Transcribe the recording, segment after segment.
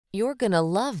You're gonna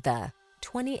love the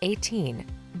 2018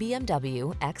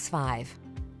 BMW X5.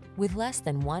 With less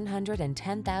than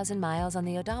 110,000 miles on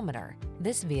the odometer,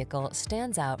 this vehicle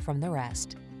stands out from the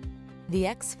rest. The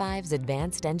X5's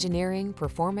advanced engineering,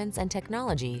 performance, and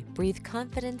technology breathe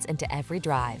confidence into every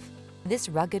drive. This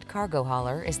rugged cargo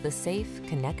hauler is the safe,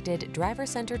 connected,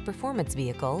 driver-centered performance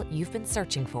vehicle you've been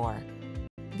searching for.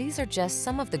 These are just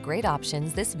some of the great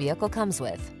options this vehicle comes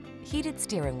with: heated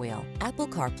steering wheel, Apple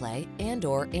CarPlay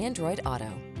and/or Android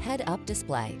Auto, head-up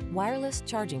display, wireless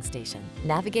charging station,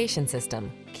 navigation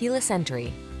system, keyless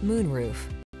entry, moonroof,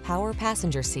 power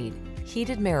passenger seat,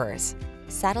 heated mirrors,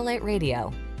 satellite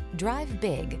radio. Drive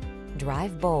big,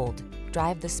 drive bold,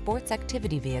 drive the sports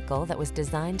activity vehicle that was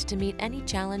designed to meet any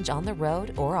challenge on the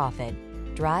road or off it.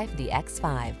 Drive the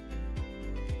X5.